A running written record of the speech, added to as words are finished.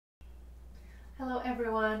Hello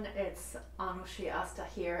everyone, it's Anushi Asta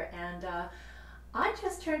here, and I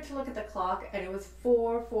just turned to look at the clock and it was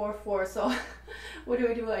 4:44. So what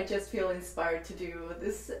do? I just feel inspired to do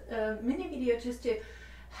this mini video just to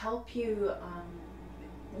help you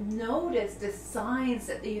notice the signs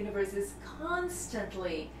that the universe is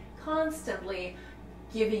constantly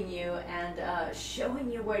giving you and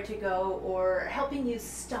showing you where to go, or helping you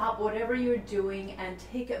stop whatever you're doing and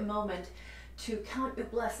take a moment to count your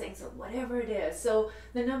blessings or whatever it is. So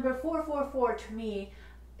the number 444 to me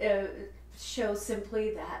shows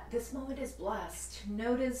simply that this moment is blessed.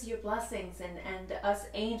 Notice your blessings, and us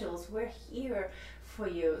angels, we're here for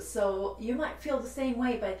you. So you might feel the same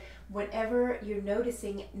way, but whenever you're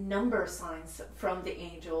noticing number signs from the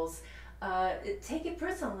angels, take it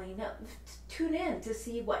personally. Now, tune in to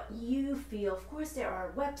see what you feel. Of course, there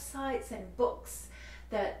are websites and books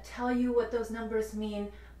that tell you what those numbers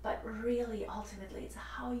mean, but really, ultimately, it's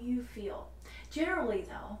how you feel. Generally,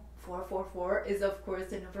 though, 444 is, of course,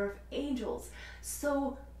 the number of angels.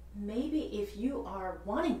 So maybe if you are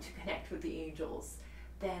wanting to connect with the angels,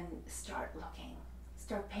 then start looking.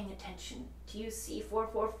 Start paying attention. Do you see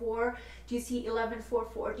 444? Do you see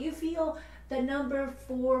 1144? Do you feel the number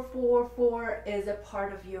 444 is a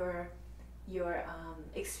part of your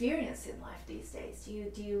experience in life these days?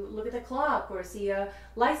 Do you look at the clock or see a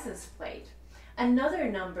license plate? Another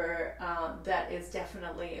number that is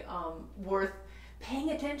definitely worth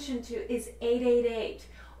paying attention to is 888.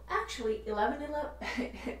 Actually,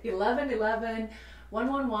 1111,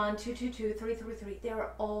 111, 222, 333. They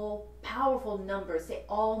are all powerful numbers. They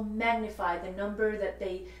all magnify the number that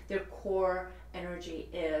their core energy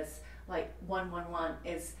is. Like 111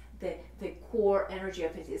 is the core energy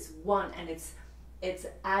of it is 1, and it's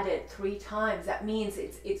added 3 times. That means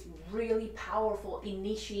it's really powerful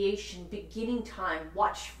initiation, beginning time.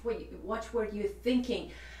 Watch where you're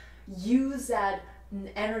thinking. Use that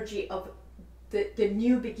energy of the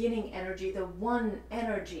new beginning energy, the 1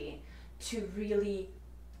 energy, to really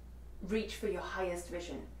reach for your highest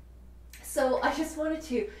vision. So I just wanted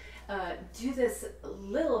to do this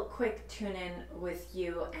little quick tune in with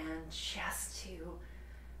you, and just to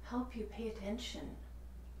help you pay attention.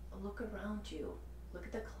 Look around you. Look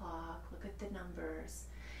at the clock, look at the numbers.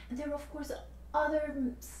 And there are, of course,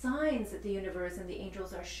 other signs that the universe and the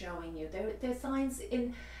angels are showing you. There are signs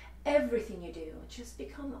in everything you do. Just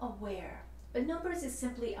become aware. But numbers is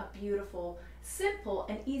simply a beautiful, simple,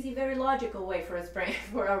 and easy, very logical way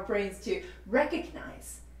for our brains to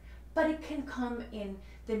recognize. But it can come in,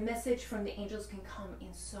 the message from the angels can come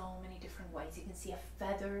in so many different ways. You can see a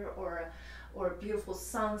feather or a beautiful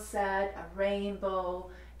sunset, a rainbow,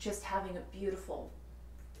 just having a beautiful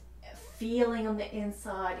feeling on the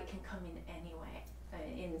inside. It can come in any way,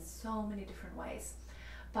 in so many different ways.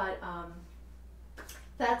 But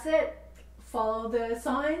that's it. Follow the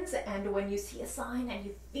signs, and when you see a sign and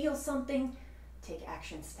you feel something, take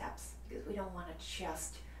action steps, because we don't want to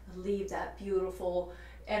just leave that beautiful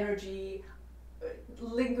energy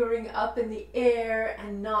lingering up in the air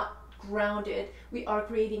and not ground it. We are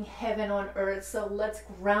creating heaven on earth, so let's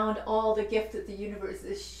ground all the gift that the universe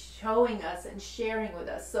is showing us and sharing with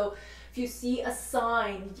us. So if you see a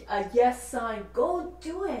sign, a yes sign, go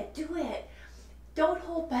do it. Don't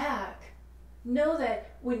hold back. Know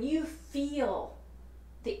that when you feel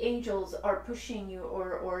the angels are pushing you,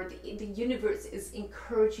 or the universe is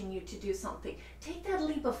encouraging you to do something, take that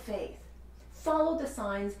leap of faith. Follow the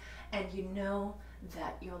signs, and you know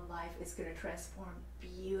that your life is going to transform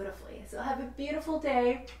beautifully. So have a beautiful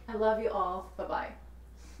day. I love you all. Bye-bye.